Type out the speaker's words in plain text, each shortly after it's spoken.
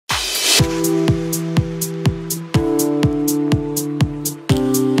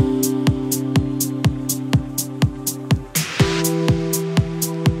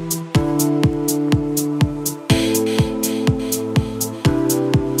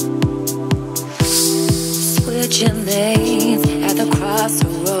Switching lanes at the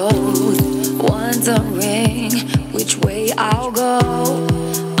crossroads, wondering which way I'll go.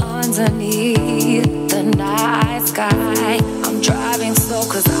 Underneath the night sky, I'm driving slow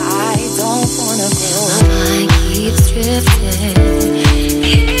cause I don't wanna go. My mind keeps drifting,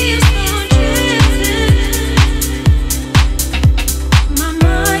 keeps on drifting. My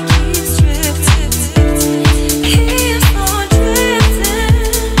mind keeps drifting, keeps on drifting.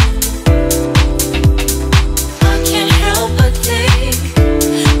 I can't help but think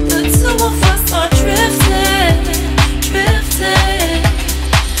the two of us are drifting, drifting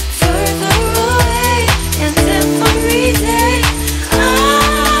further away. And every day I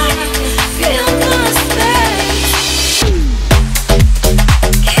feel the space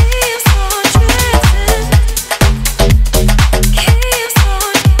keeps on drifting, keeps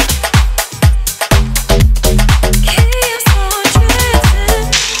on, keeps on drifting,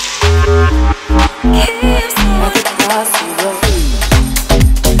 keeps on across the road,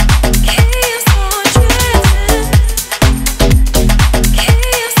 keeps on drifting,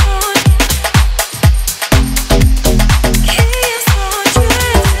 keeps on, keeps on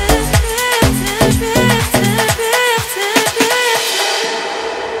drifting, drifting, drifting,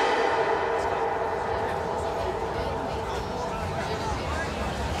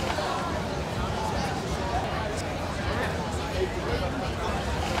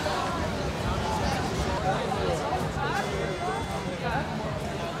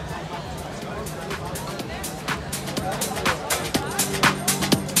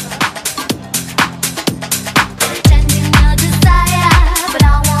 Sending your desire, but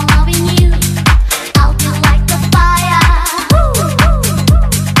I won't loving you. I'll be like the fire.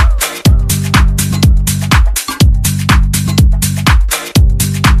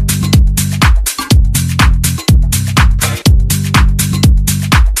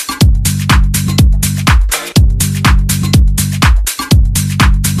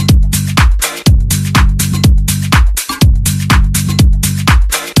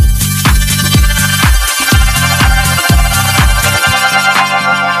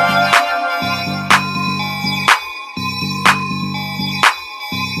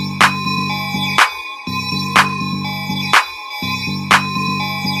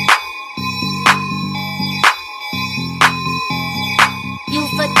 You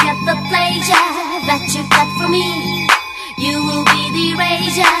forget the pleasure that you got from me. You will be the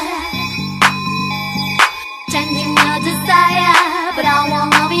erasure